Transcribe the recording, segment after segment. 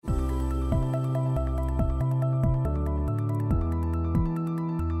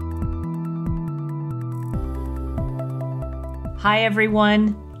Hi,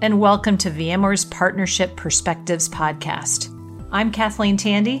 everyone, and welcome to VMware's Partnership Perspectives podcast. I'm Kathleen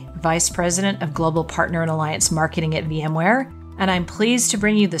Tandy, Vice President of Global Partner and Alliance Marketing at VMware, and I'm pleased to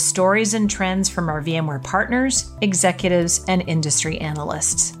bring you the stories and trends from our VMware partners, executives, and industry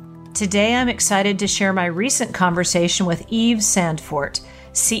analysts. Today, I'm excited to share my recent conversation with Yves Sandfort,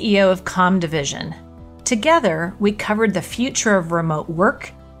 CEO of ComDivision. Together, we covered the future of remote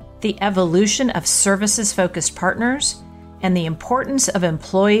work, the evolution of services-focused partners, and the importance of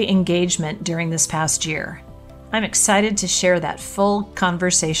employee engagement during this past year. I'm excited to share that full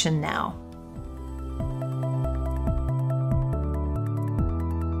conversation now.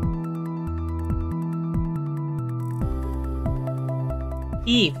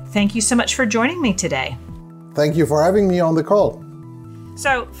 Yves, thank you so much for joining me today. Thank you for having me on the call.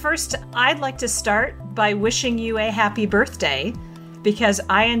 So first, I'd like to start by wishing you a happy birthday, because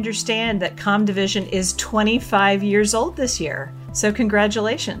I understand that ComDivision is 25 years old this year. So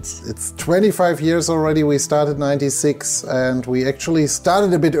congratulations. It's 25 years already. We started 96 and we actually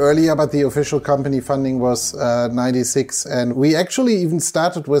started a bit earlier, but the official company funding was 96. And we actually even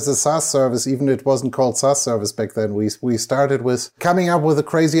started with a SaaS service, even it wasn't called SaaS service back then. We started with coming up with a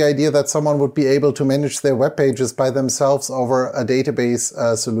crazy idea that someone would be able to manage their web pages by themselves over a database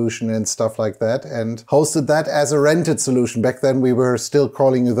solution and stuff like that, and hosted that as a rented solution. Back then we were still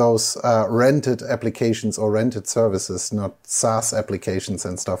calling those rented applications or rented services, not SaaS applications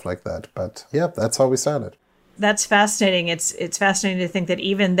and stuff like that. But yeah, that's how we started. That's fascinating. It's fascinating to think that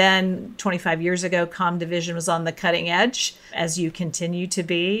even then, 25 years ago, ComDivision was on the cutting edge, as you continue to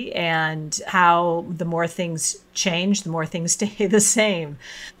be, and how the more things change, the more things stay the same.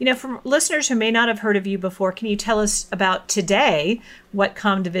 You know, for listeners who may not have heard of you before, can you tell us about today, what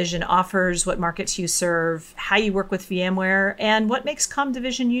ComDivision offers, what markets you serve, how you work with VMware, and what makes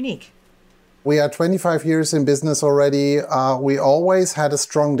ComDivision unique? We are 25 years in business already. We always had a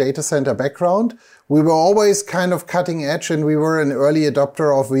strong data center background. We were always kind of cutting edge, and we were an early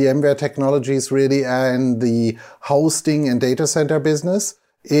adopter of VMware technologies really in the hosting and data center business.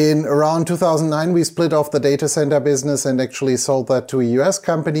 In around 2009, we split off the data center business and actually sold that to a US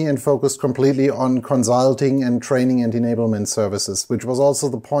company and focused completely on consulting and training and enablement services, which was also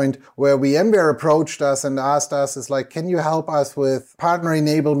the point where VMware approached us and asked us, is like, can you help us with partner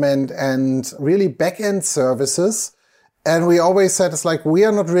enablement and really back-end services? And we always said, it's like, we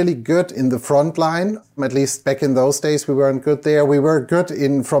are not really good in the front line. At least back in those days, we weren't good there. We were good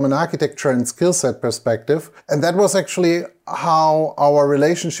from an architecture and skill set perspective. And that was actually how our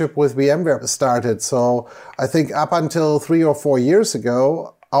relationship with VMware started. So I think up until 3 or 4 years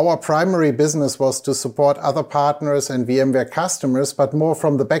ago, our primary business was to support other partners and VMware customers, but more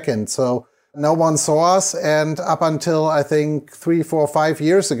from the back end. So no one saw us, and up until I think 3, 4, 5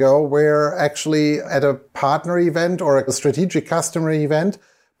 years ago, we're actually at a partner event or a strategic customer event.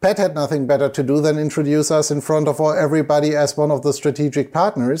 Pat had nothing better to do than introduce us in front of everybody as one of the strategic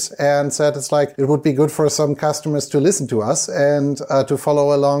partners, and said it's like it would be good for some customers to listen to us and to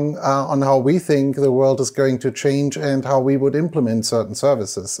follow along on how we think the world is going to change and how we would implement certain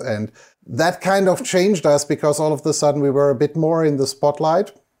services. And that kind of changed us because all of a sudden we were a bit more in the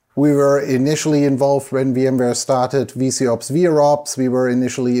spotlight. We were initially involved when VMware started VCOps, VROps. We were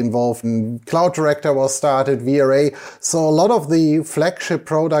initially involved in Cloud Director was started, VRA. So a lot of the flagship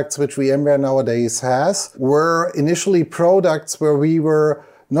products which VMware nowadays has were initially products where we were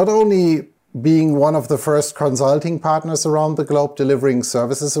not only being one of the first consulting partners around the globe delivering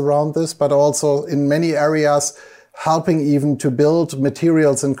services around this, but also in many areas helping even to build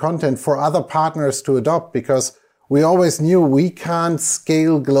materials and content for other partners to adopt, because we always knew we can't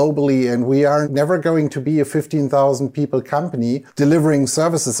scale globally and we are never going to be a 15,000 people company delivering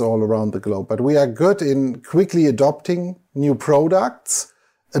services all around the globe. But we are good in quickly adopting new products,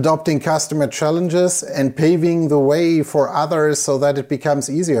 adopting customer challenges, and paving the way for others so that it becomes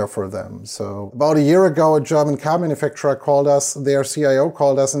easier for them. So about a year ago, a German car manufacturer called us, their CIO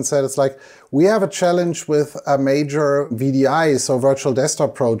called us and said, it's like, we have a challenge with a major VDI, so virtual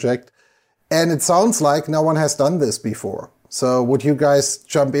desktop project. And it sounds like no one has done this before. So would you guys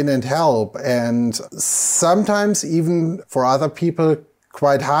jump in and help? And sometimes even for other people,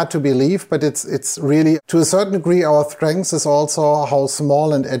 quite hard to believe, but it's really, to a certain degree, our strength is also how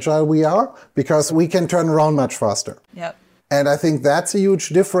small and agile we are, because we can turn around much faster. Yep. And I think that's a huge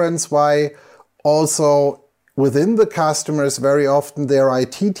difference why also within the customers, very often their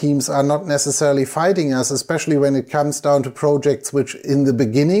IT teams are not necessarily fighting us, especially when it comes down to projects which in the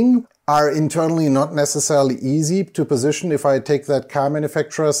beginning are internally not necessarily easy to position. If I take that car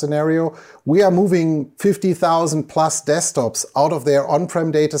manufacturer scenario, we are moving 50,000 plus desktops out of their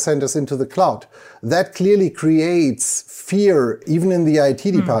on-prem data centers into the cloud. That clearly creates fear, even in the IT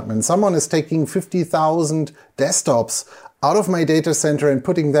department. Someone is taking 50,000 desktops out of my data center and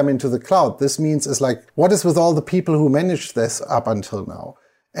putting them into the cloud. This means it's like, what is with all the people who managed this up until now?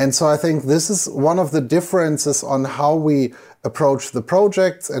 And so I think this is one of the differences on how we approach the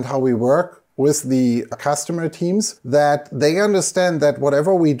projects and how we work with the customer teams, that they understand that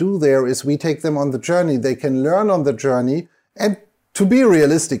whatever we do there is we take them on the journey. They can learn on the journey. And to be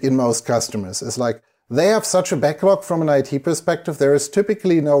realistic in most customers, is like they have such a backlog from an IT perspective. There is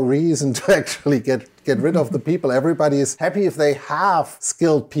typically no reason to actually get rid of the people. Everybody is happy if they have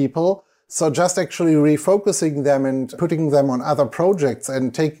skilled people. So just actually refocusing them and putting them on other projects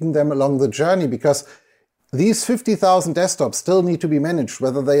and taking them along the journey, because these 50,000 desktops still need to be managed,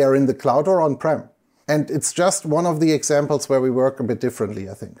 whether they are in the cloud or on-prem. And it's just one of the examples where we work a bit differently,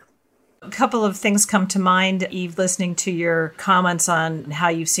 I think. A couple of things come to mind, Yves, listening to your comments on how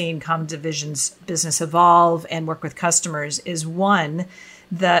you've seen ComDivision's business evolve and work with customers is one,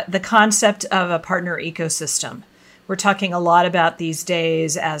 the concept of a partner ecosystem. We're talking a lot about these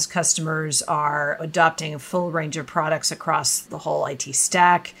days as customers are adopting a full range of products across the whole IT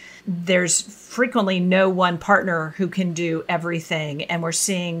stack. There's frequently no one partner who can do everything. And we're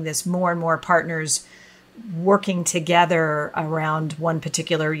seeing this more and more partners working together around one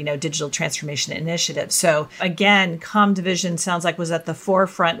particular, digital transformation initiative. So again, ComDivision sounds like was at the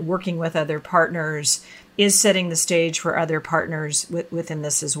forefront working with other partners, is setting the stage for other partners within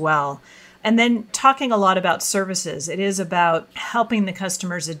this as well. And then talking a lot about services. It is about helping the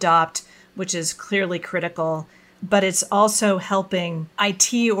customers adopt, which is clearly critical, but it's also helping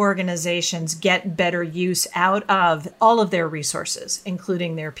IT organizations get better use out of all of their resources,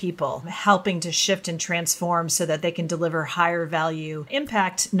 including their people, helping to shift and transform so that they can deliver higher value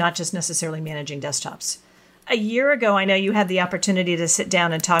impact, not just necessarily managing desktops. A year ago, I know you had the opportunity to sit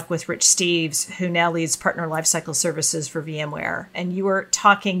down and talk with Rich Steves, who now leads Partner Lifecycle Services for VMware. And you were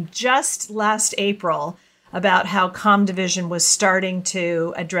talking just last April about how ComDivision was starting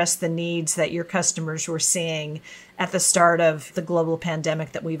to address the needs that your customers were seeing at the start of the global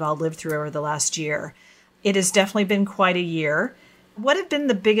pandemic that we've all lived through over the last year. It has definitely been quite a year. What have been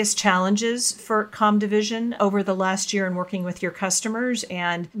the biggest challenges for ComDivision over the last year in working with your customers?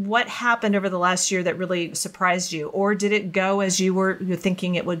 And what happened over the last year that really surprised you? Or did it go as you were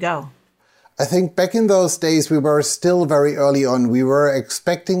thinking it would go? I think back in those days, we were still very early on. We were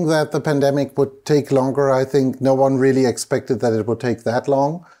expecting that the pandemic would take longer. I think no one really expected that it would take that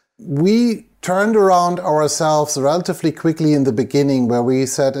long. We turned around ourselves relatively quickly in the beginning, where we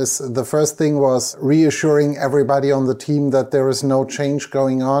said the first thing was reassuring everybody on the team that there is no change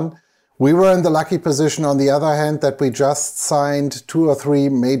going on. We were in the lucky position, on the other hand, that we just signed 2 or 3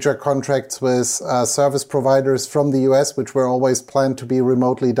 major contracts with service providers from the US, which were always planned to be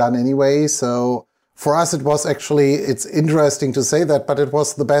remotely done anyway. So for us, it was actually, it's interesting to say that, but it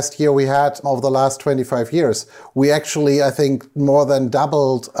was the best year we had over the last 25 years. We actually, I think, more than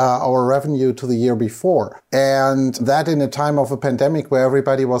doubled our revenue to the year before. And that in a time of a pandemic where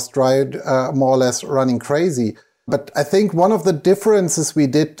everybody was more or less running crazy. But I think one of the differences we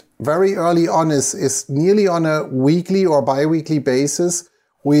did very early on is nearly on a weekly or bi-weekly basis,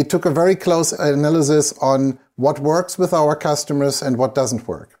 we took a very close analysis on what works with our customers and what doesn't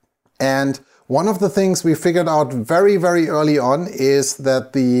work. And one of the things we figured out very, very early on is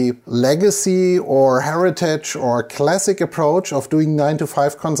that the legacy or heritage or classic approach of doing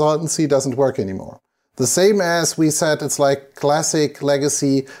 9-to-5 consultancy doesn't work anymore. The same as we said, it's like classic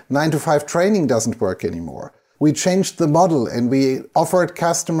legacy 9-to-5 training doesn't work anymore. We changed the model and we offered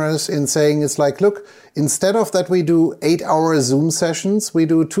customers in saying, it's like, look, instead of that we do 8-hour Zoom sessions, we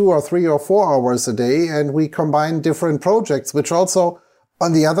do 2 or 3 or 4 hours a day, and we combine different projects, which also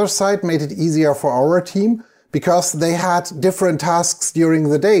on the other side made it easier for our team because they had different tasks during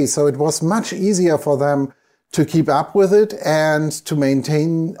the day. So it was much easier for them to keep up with it and to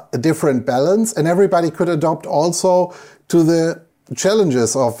maintain a different balance. And everybody could adopt also to the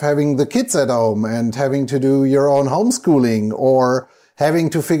challenges of having the kids at home and having to do your own homeschooling or having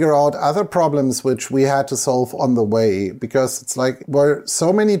to figure out other problems which we had to solve on the way, because it's like were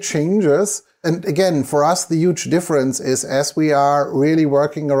so many changes. And again, for us, the huge difference is as we are really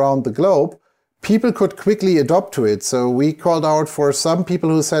working around the globe, people could quickly adopt to it. So we called out for some people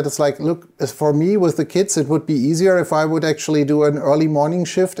who said, it's like, look, for me with the kids, it would be easier if I would actually do an early morning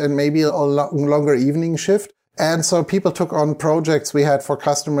shift and maybe a longer evening shift. And so people took on projects we had for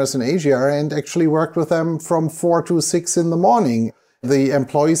customers in Asia and actually worked with them from 4 to 6 in the morning. the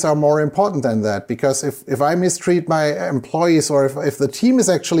employees are more important than that. Because if I mistreat my employees, or if the team is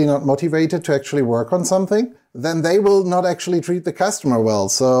actually not motivated to actually work on something, then they will not actually treat the customer well.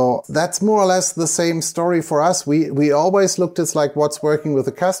 So that's more or less the same story for us. We always looked at like what's working with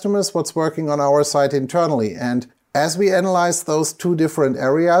the customers, what's working on our side internally. And as we analyzed those two different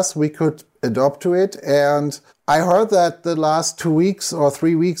areas, we could adopt to it. And I heard that the last 2 weeks or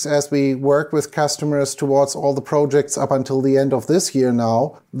 3 weeks, as we work with customers towards all the projects up until the end of this year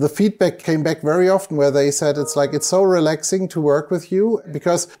now, the feedback came back very often where they said it's like, it's so relaxing to work with you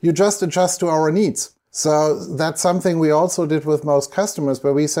because you just adjust to our needs. So that's something we also did with most customers,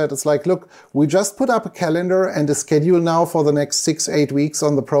 where we said, it's like, look, we just put up a calendar and a schedule now for the next 6-8 weeks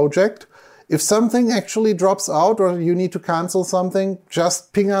on the project. If something actually drops out or you need to cancel something,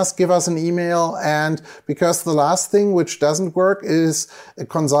 just ping us, give us an email. And because the last thing which doesn't work is a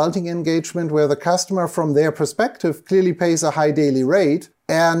consulting engagement where the customer from their perspective clearly pays a high daily rate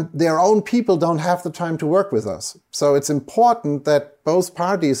and their own people don't have the time to work with us. So it's important that both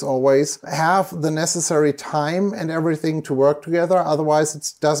parties always have the necessary time and everything to work together. Otherwise,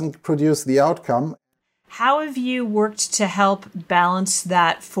 it doesn't produce the outcome. How have you worked to help balance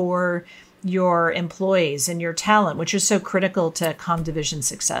that for your employees and your talent, which is so critical to ComDivision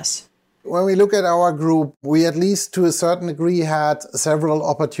success? When we look at our group, we at least to a certain degree had several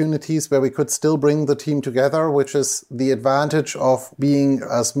opportunities where we could still bring the team together, which is the advantage of being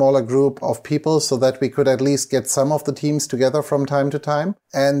a smaller group of people, so that we could at least get some of the teams together from time to time.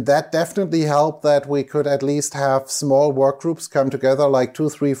 And that definitely helped that we could at least have small work groups come together, like 2,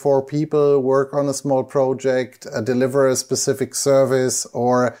 3, 4 people, work on a small project, deliver a specific service,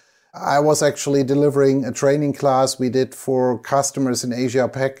 or I was actually delivering a training class we did for customers in Asia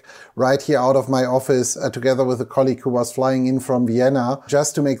Pac right here out of my office together with a colleague who was flying in from Vienna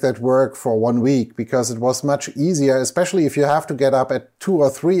just to make that work for 1 week, because it was much easier, especially if you have to get up at 2 or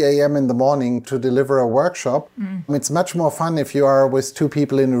 3 a.m. in the morning to deliver a workshop. It's much more fun if you are with 2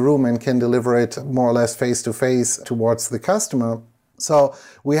 people in a room and can deliver it more or less face to face towards the customer. So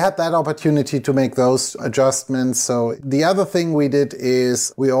we had that opportunity to make those adjustments. So the other thing we did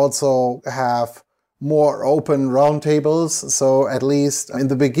is we also have more open roundtables. So at least in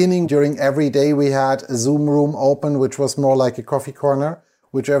the beginning, during every day, we had a Zoom room open, which was more like a coffee corner,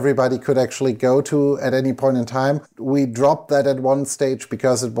 which everybody could actually go to at any point in time. We dropped that at one stage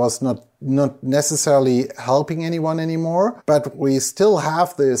because it was not necessarily helping anyone anymore. But we still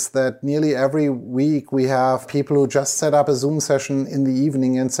have this, that nearly every week we have people who just set up a Zoom session in the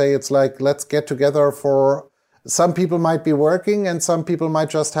evening and say, it's like, let's get together for, some people might be working and some people might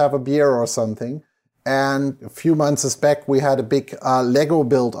just have a beer or something. And a few months back, we had a big Lego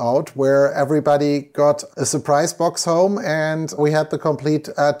build out where everybody got a surprise box home and we had the complete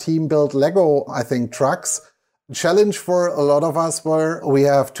team build Lego, I think, trucks. Challenge for a lot of us were we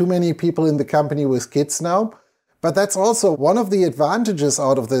have too many people in the company with kids now. But that's also one of the advantages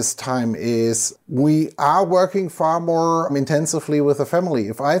out of this time is we are working far more intensively with the family.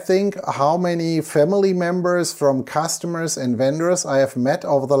 If I think how many family members from customers and vendors I have met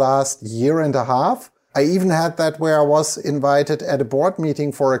over the last year and a half, I even had that where I was invited at a board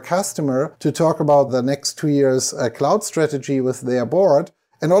meeting for a customer to talk about the next 2 years cloud strategy with their board.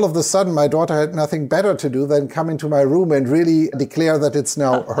 And all of a sudden, my daughter had nothing better to do than come into my room and really declare that it's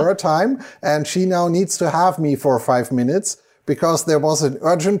now her time. And she now needs to have me for 5 minutes because there was an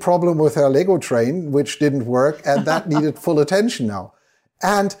urgent problem with her Lego train, which didn't work. And that needed full attention now.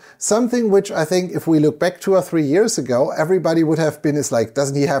 And something which I think if we look back 2 or 3 years ago, everybody would have been is like,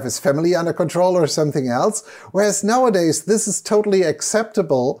 doesn't he have his family under control or something else? Whereas nowadays, this is totally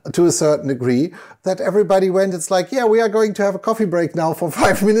acceptable to a certain degree that everybody went, it's like, yeah, we are going to have a coffee break now for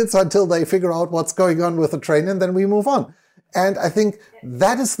 5 minutes until they figure out what's going on with the train and then we move on. And I think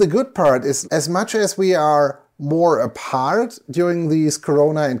that is the good part is as much as we are more apart during these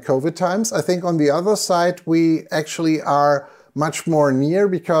Corona and COVID times, I think on the other side, we actually are much more near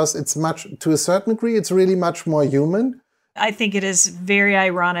because it's much, to a certain degree, it's really much more human. I think it is very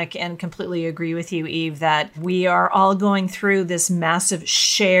ironic and completely agree with you, Yves, that we are all going through this massive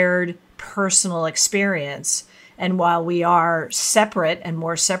shared personal experience. And while we are separate and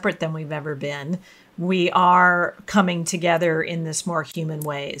more separate than we've ever been, we are coming together in this more human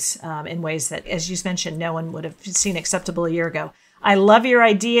ways, in ways that, as you mentioned, no one would have seen acceptable a year ago. I love your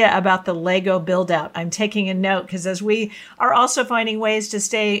idea about the Lego build out. I'm taking a note because as we are also finding ways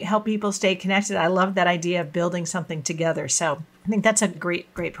to help people stay connected, I love that idea of building something together. So I think that's a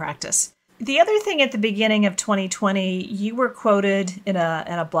great practice. The other thing at the beginning of 2020, you were quoted in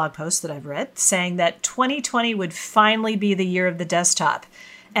a blog post that I've read saying that 2020 would finally be the year of the desktop.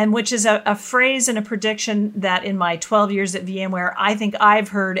 and which is a phrase and a prediction that in my 12 years at VMware, I think I've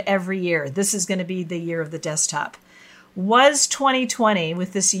heard every year. This is going to be the year of the desktop. Was 2020,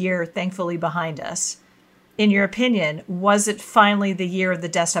 with this year thankfully behind us, in your opinion, was it finally the year of the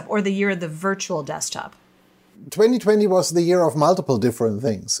desktop or the year of the virtual desktop? 2020 was the year of multiple different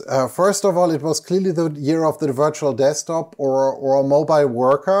things. First of all, it was clearly the year of the virtual desktop or a mobile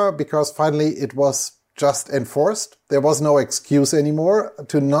worker, because finally it was just enforced. There was no excuse anymore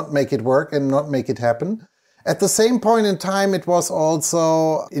to not make it work and not make it happen. At the same point in time, it was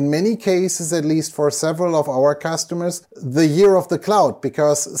also, in many cases, at least for several of our customers, the year of the cloud,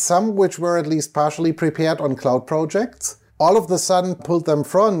 because some which were at least partially prepared on cloud projects, all of a sudden pulled them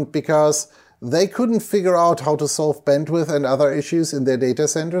front because they couldn't figure out how to solve bandwidth and other issues in their data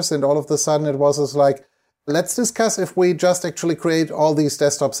centers. And all of a sudden it was just like, let's discuss if we just actually create all these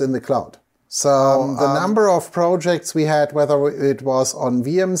desktops in the cloud. So the number of projects we had, whether it was on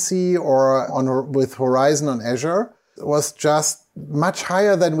VMC or with Horizon on Azure, was just much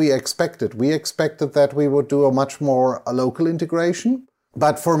higher than we expected. We expected that we would do a much more local integration.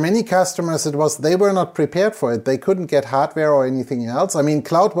 But for many customers, they were not prepared for it. They couldn't get hardware or anything else. I mean,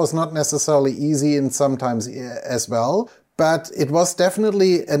 cloud was not necessarily easy and sometimes as well. But it was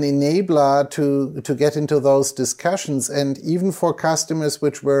definitely an enabler to get into those discussions. And even for customers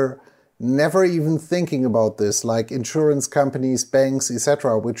which were never even thinking about this, like insurance companies, banks,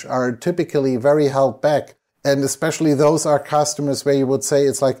 etc., which are typically very held back. And especially those are customers where you would say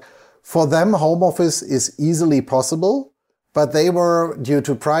it's like, for them, home office is easily possible, but they were, due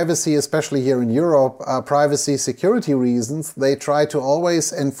to privacy, especially here in Europe, privacy security reasons, they try to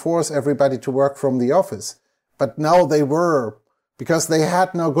always enforce everybody to work from the office. But now they were, because they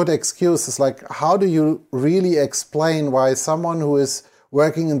had no good excuses. Like, how do you really explain why someone who is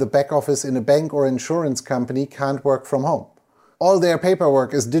working in the back office in a bank or insurance company can't work from home? All their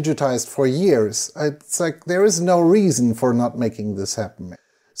paperwork is digitized for years. It's like there is no reason for not making this happen.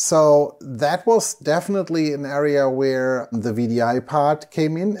 So that was definitely an area where the VDI part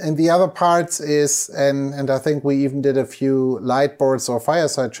came in. And the other parts is, and I think we even did a few light boards or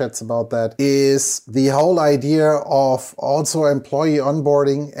fireside chats about that, is the whole idea of also employee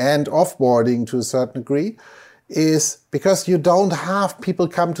onboarding and offboarding to a certain degree, is because you don't have people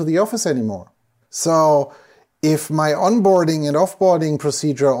come to the office anymore. So if my onboarding and offboarding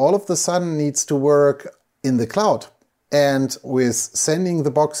procedure all of a sudden needs to work in the cloud, and with sending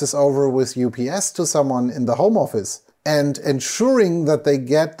the boxes over with UPS to someone in the home office and ensuring that they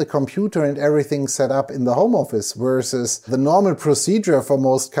get the computer and everything set up in the home office, versus the normal procedure for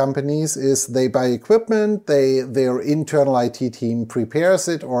most companies is they buy equipment, their internal IT team prepares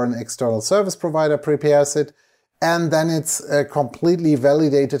it or an external service provider prepares it, and then it's completely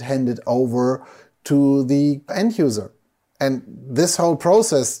validated, handed over to the end user. And this whole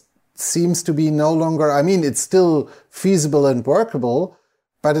process seems to be no longer, I mean, it's still feasible and workable,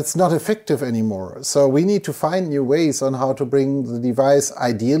 but it's not effective anymore. So we need to find new ways on how to bring the device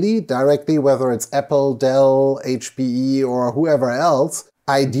ideally directly, whether it's Apple, Dell, HPE, or whoever else,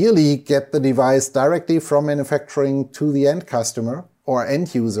 ideally get the device directly from manufacturing to the end customer or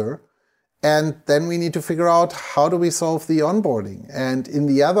end user. And then we need to figure out, how do we solve the onboarding? And in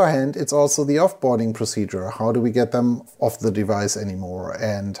the other hand, it's also the offboarding procedure. How do we get them off the device anymore?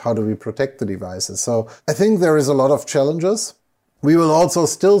 And how do we protect the devices? So I think there is a lot of challenges. We will also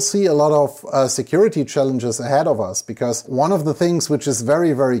still see a lot of security challenges ahead of us, because one of the things which is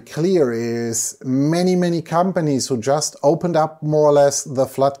very, very clear is many companies who just opened up more or less the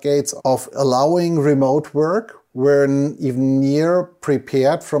floodgates of allowing remote work weren't even near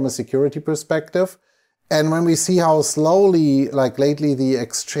prepared from a security perspective. And when we see how slowly, like lately, the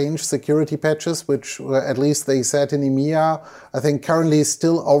Exchange security patches, which at least they said in EMEA, I think currently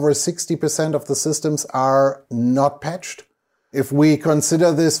still over 60% of the systems are not patched. If we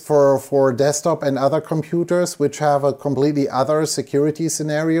consider this for desktop and other computers, which have a completely other security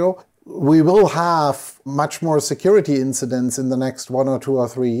scenario, we will have much more security incidents in the next 1 or 2 or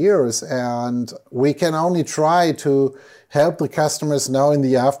 3 years. And we can only try to help the customers now in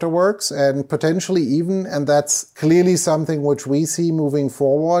the afterworks, and potentially even, and that's clearly something which we see moving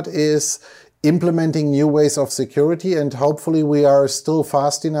forward, is implementing new ways of security. And hopefully we are still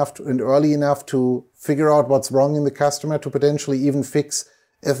fast enough and early enough to figure out what's wrong in the customer to potentially even fix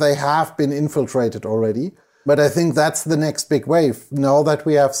if they have been infiltrated already. But I think that's the next big wave. Now that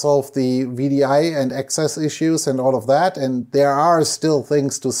we have solved the VDI and access issues and all of that, and there are still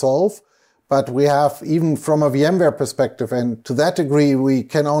things to solve, but we have, even from a VMware perspective, and to that degree, we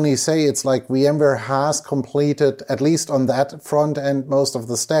can only say it's like VMware has completed, at least on that front end, most of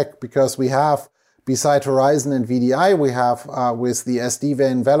the stack, because we have Beside Horizon and VDI, we have with the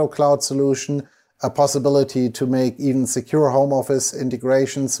SD-WAN VeloCloud solution a possibility to make even secure home office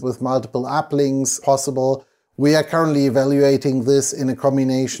integrations with multiple uplinks possible. We are currently evaluating this in a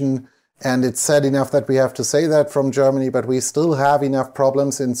combination, and it's sad enough that we have to say that from Germany, but we still have enough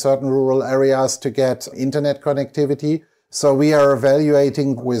problems in certain rural areas to get internet connectivity. So we are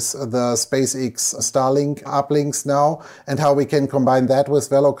evaluating with the SpaceX Starlink uplinks now and how we can combine that with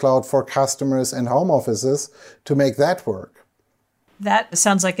VeloCloud for customers and home offices to make that work. That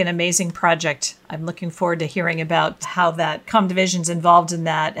sounds like an amazing project. I'm looking forward to hearing about how that ComDivision's involved in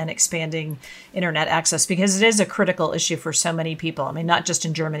that and expanding internet access, because it is a critical issue for so many people. I mean, not just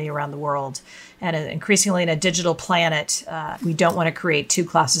in Germany, around the world. And increasingly in a digital planet, we don't want to create two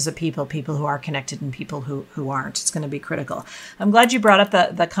classes of people who are connected and people who aren't. It's going to be critical. I'm glad you brought up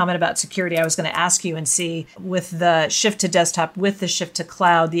the comment about security. I was going to ask you and see, with the shift to desktop, with the shift to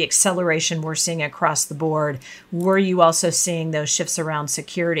cloud, the acceleration we're seeing across the board, were you also seeing those shifts around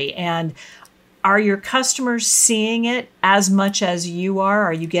security? And are your customers seeing it as much as you are?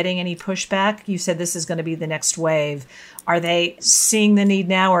 Are you getting any pushback? You said this is going to be the next wave. Are they seeing the need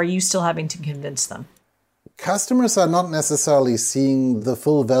now, or are you still having to convince them? Customers are not necessarily seeing the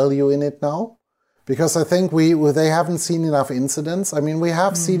full value in it now, because I think they haven't seen enough incidents. I mean, we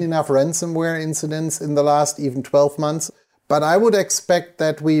have seen enough ransomware incidents in the last even 12 months, but I would expect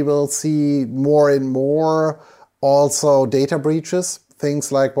that we will see more and more also data breaches.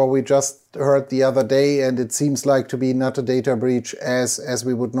 Things like what we just heard the other day, and it seems like to be not a data breach as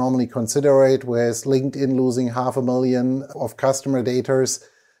we would normally consider it, whereas LinkedIn losing 500,000 of customer data.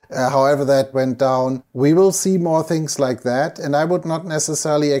 However that went down. We will see more things like that, and I would not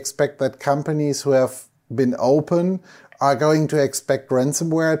necessarily expect that companies who have been open are going to expect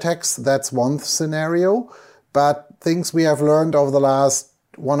ransomware attacks. That's one scenario, but things we have learned over the last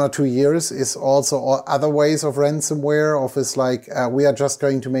 1 or 2 years is also other ways of ransomware, we are just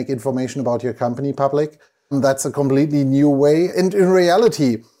going to make information about your company public. That's a completely new way. And in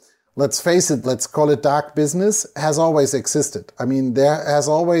reality, let's face it, let's call it dark business, has always existed. I mean, there has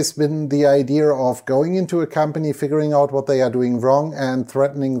always been the idea of going into a company, figuring out what they are doing wrong and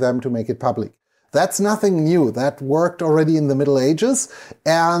threatening them to make it public. That's nothing new. That worked already in the Middle Ages,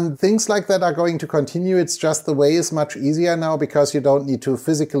 and things like that are going to continue. It's just the way is much easier now because you don't need to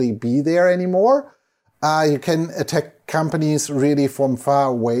physically be there anymore. You can attack companies really from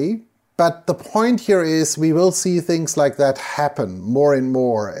far away. But the point here is we will see things like that happen more and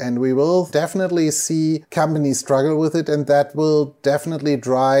more, and we will definitely see companies struggle with it, and that will definitely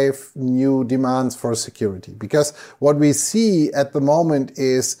drive new demands for security. Because what we see at the moment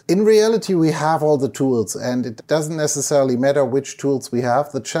is, in reality, we have all the tools, and it doesn't necessarily matter which tools we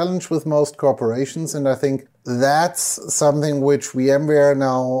have. The challenge with most corporations, and I think that's something which VMware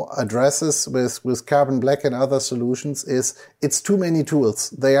now addresses with Carbon Black and other solutions, is it's too many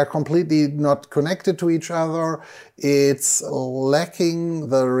tools. They are completely not connected to each other. It's lacking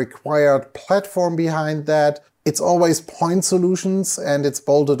the required platform behind that. It's always point solutions and it's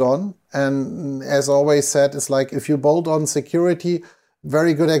bolted on. And as always said, it's like if you bolt on security,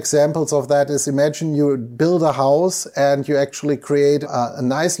 very good examples of that is, imagine you build a house and you actually create a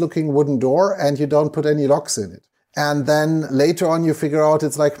nice looking wooden door and you don't put any locks in it. And then later on you figure out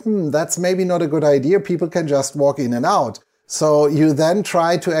it's like, that's maybe not a good idea. People can just walk in and out. So you then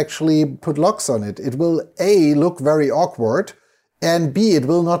try to actually put locks on it. It will A, look very awkward, and B, it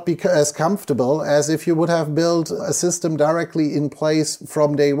will not be as comfortable as if you would have built a system directly in place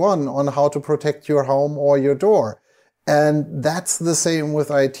from day one on how to protect your home or your door. And that's the same with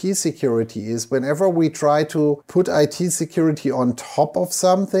IT security, is whenever we try to put IT security on top of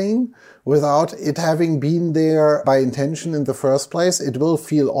something without it having been there by intention in the first place, it will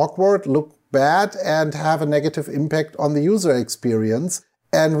feel awkward, look bad, and have a negative impact on the user experience.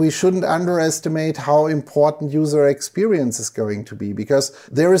 And we shouldn't underestimate how important user experience is going to be, because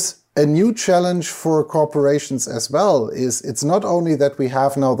there is a new challenge for corporations as well. It's not only that we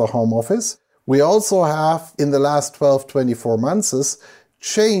have now the home office, we also have, in the last 24 months,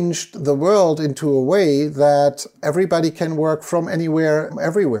 changed the world into a way that everybody can work from anywhere,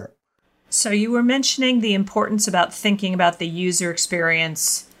 everywhere. So you were mentioning the importance about thinking about the user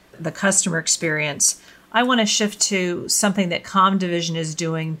experience, the customer experience. I want to shift to something that ComDivision is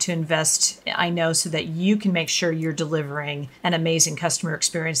doing to invest, I know, so that you can make sure you're delivering an amazing customer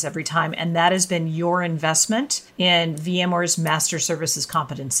experience every time. And that has been your investment in VMware's master services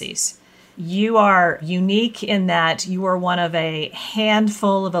competencies. You are unique in that you are one of a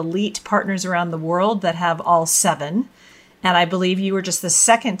handful of elite partners around the world that have all 7. And I believe you were just the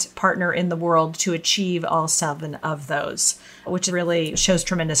second partner in the world to achieve all 7 of those, which really shows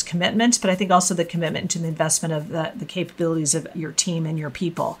tremendous commitment, but I think also the commitment to the investment of the capabilities of your team and your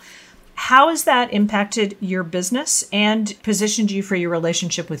people. How has that impacted your business and positioned you for your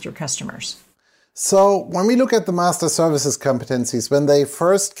relationship with your customers? So when we look at the master services competencies, when they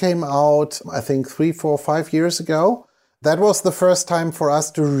first came out, I think 3, 4, 5 years ago, that was the first time for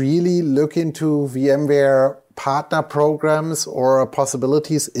us to really look into VMware partner programs or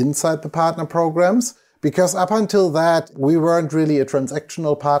possibilities inside the partner programs. Because up until that, we weren't really a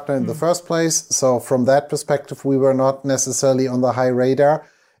transactional partner in the first place. So from that perspective, we were not necessarily on the high radar.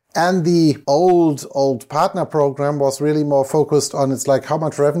 And the old partner program was really more focused on, it's like, how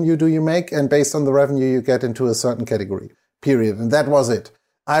much revenue do you make? And based on the revenue, you get into a certain category, period. And that was it.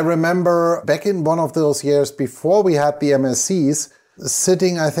 I remember back in one of those years before we had the MSCs,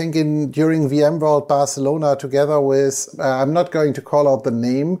 sitting, I think, during VMworld Barcelona together with, I'm not going to call out the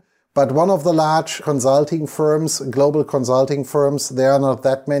name, but one of the large consulting firms, global consulting firms, there are not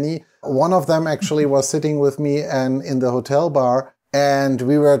that many. One of them actually was sitting with me and in the hotel bar, and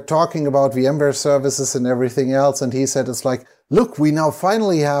we were talking about VMware services and everything else. And he said, it's like, look, we now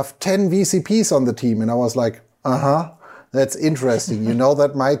finally have 10 VCPs on the team. And I was like, that's interesting. You know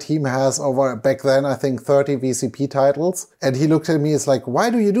that my team has over, back then, I think 30 VCP titles. And he looked at me, it's like, why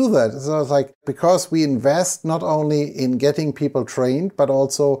do you do that? So I was like, because we invest not only in getting people trained, but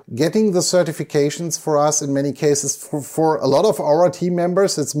also getting the certifications for us. In many cases, for a lot of our team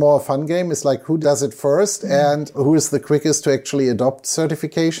members, it's more a fun game. It's like, who does it first and who is the quickest to actually adopt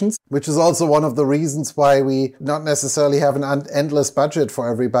certifications, which is also one of the reasons why we not necessarily have an endless budget for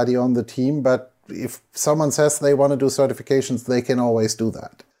everybody on the team, but if someone says they want to do certifications, they can always do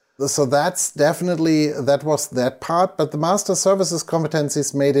that. So that's definitely, that was that part. But the master services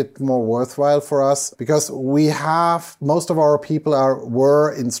competencies made it more worthwhile for us because we have, most of our people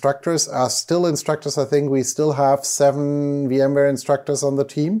were instructors, are still instructors. I think we still have 7 VMware instructors on the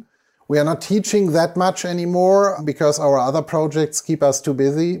team. We are not teaching that much anymore because our other projects keep us too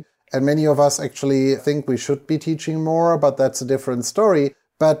busy. And many of us actually think we should be teaching more, but that's a different story.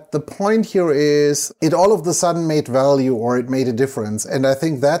 But the point here is it all of a sudden made value or it made a difference. And I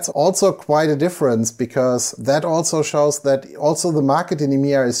think that's also quite a difference because that also shows that also the market in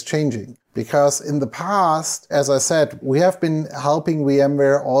EMEA is changing. Because in the past, as I said, we have been helping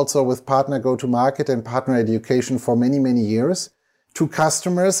VMware also with partner go-to-market and partner education for many, many years. To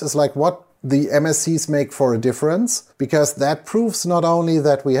customers, it's like what the MSCs make for a difference, because that proves not only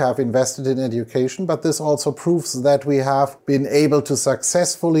that we have invested in education, but this also proves that we have been able to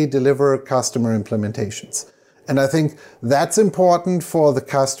successfully deliver customer implementations. And I think that's important for the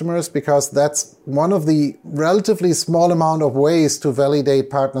customers because that's one of the relatively small amount of ways to validate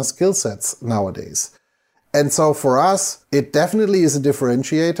partner skill sets nowadays. And so for us, it definitely is a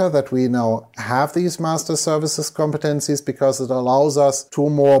differentiator that we now have these master services competencies because it allows us to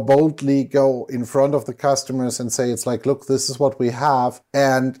more boldly go in front of the customers and say, it's like, look, this is what we have.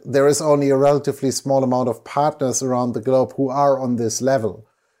 And there is only a relatively small amount of partners around the globe who are on this level.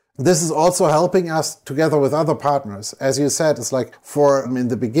 This is also helping us together with other partners. As you said, it's like in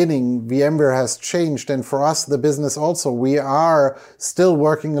the beginning, VMware has changed. And for us, the business also, we are still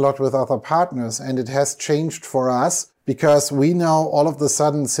working a lot with other partners. And it has changed for us because we now all of a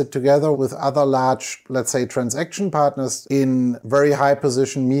sudden sit together with other large, let's say, transaction partners in very high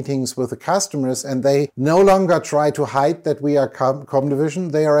position meetings with the customers. And they no longer try to hide that we are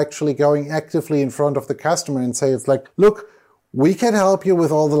Comdivision. They are actually going actively in front of the customer and say, it's like, look, we can help you with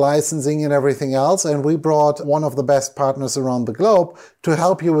all the licensing and everything else, and we brought one of the best partners around the globe to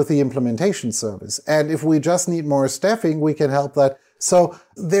help you with the implementation service. And if we just need more staffing, we can help that. So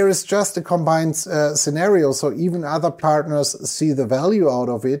there is just a combined scenario. So even other partners see the value out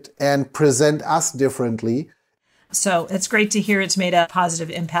of it and present us differently. So it's great to hear it's made a positive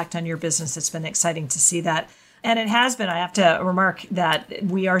impact on your business. It's been exciting to see that. And it has been. I have to remark that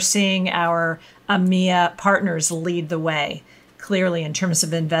we are seeing our EMEA partners lead the way clearly in terms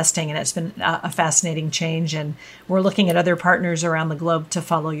of investing, and it's been a fascinating change, and we're looking at other partners around the globe to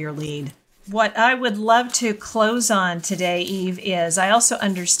follow your lead. What I would love to close on today, Eve, is I also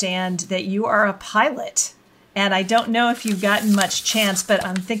understand that you are a pilot, and I don't know if you've gotten much chance, but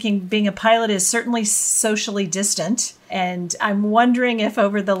I'm thinking being a pilot is certainly socially distant, and I'm wondering if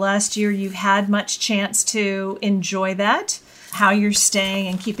over the last year you've had much chance to enjoy that, how you're staying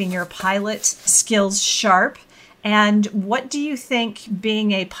and keeping your pilot skills sharp. And what do you think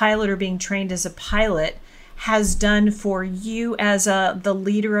being a pilot or being trained as a pilot has done for you as the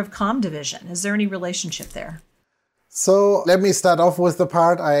leader of Comdivision? Is there any relationship there? So let me start off with the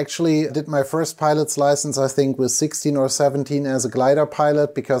part. I actually did my first pilot's license, I think, with 16 or 17 as a glider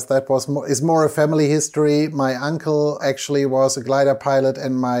pilot, because that is more a family history. My uncle actually was a glider pilot,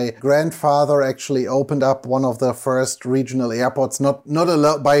 and my grandfather actually opened up one of the first regional airports, not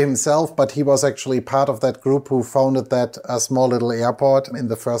by himself, but he was actually part of that group who founded that small little airport in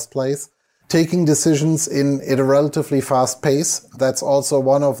the first place. Taking decisions at a relatively fast pace. That's also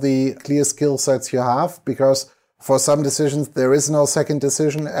one of the clear skill sets you have, because for some decisions, there is no second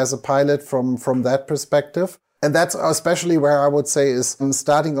decision as a pilot from that perspective. And that's especially where I would say is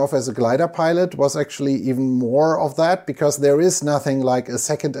starting off as a glider pilot was actually even more of that, because there is nothing like a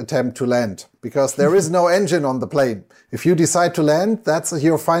second attempt to land, because there is no engine on the plane. If you decide to land, that's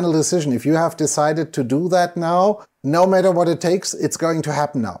your final decision. If you have decided to do that now, no matter what it takes, it's going to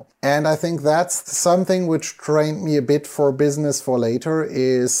happen now. And I think that's something which trained me a bit for business for later,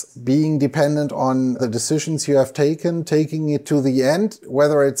 is being dependent on the decisions you have taking it to the end,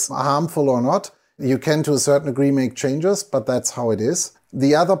 whether it's harmful or not. You can, to a certain degree, make changes, but that's how it is.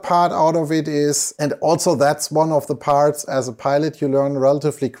 The other part out of it is, and also that's one of the parts as a pilot you learn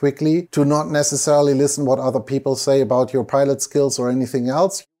relatively quickly, to not necessarily listen what other people say about your pilot skills or anything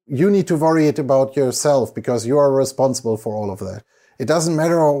else. You need to worry about yourself, because you are responsible for all of that. It doesn't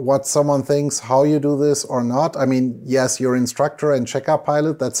matter what someone thinks, how you do this or not. I mean, yes, you're instructor and checkup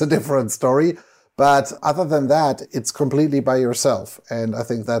pilot, that's a different story. But other than that, it's completely by yourself. And I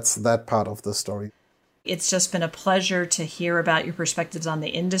think that's that part of the story. It's just been a pleasure to hear about your perspectives on the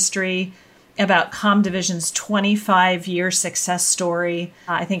industry, about ComDivision's 25-year success story,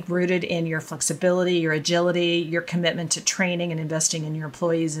 I think rooted in your flexibility, your agility, your commitment to training and investing in your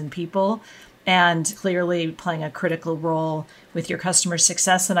employees and people, and clearly playing a critical role with your customer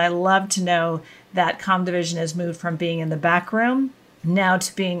success. And I love to know that ComDivision has moved from being in the back room now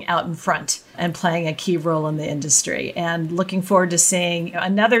to being out in front and playing a key role in the industry. And looking forward to seeing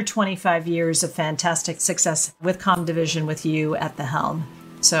another 25 years of fantastic success with ComDivision with you at the helm.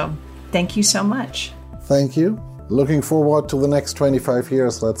 So thank you so much. Thank you. Looking forward to the next 25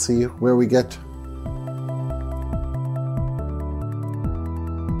 years. Let's see where we get.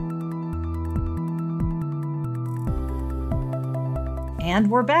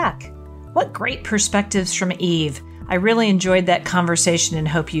 And we're back. What great perspectives from Eve. I really enjoyed that conversation and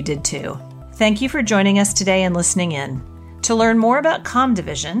hope you did too. Thank you for joining us today and listening in. To learn more about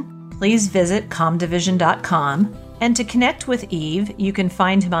ComDivision, please visit comdivision.com. And to connect with Eve, you can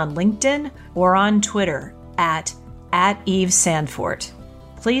find him on LinkedIn or on Twitter at Eve Sandfort.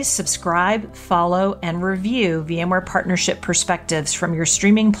 Please subscribe, follow, and review VMware Partnership Perspectives from your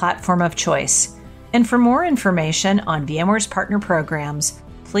streaming platform of choice. And for more information on VMware's partner programs,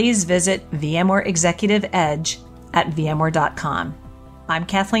 please visit VMware Executive Edge at vmware.com. I'm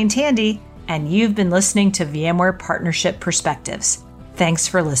Kathleen Tandy, and you've been listening to VMware Partnership Perspectives. Thanks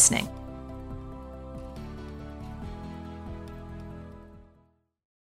for listening.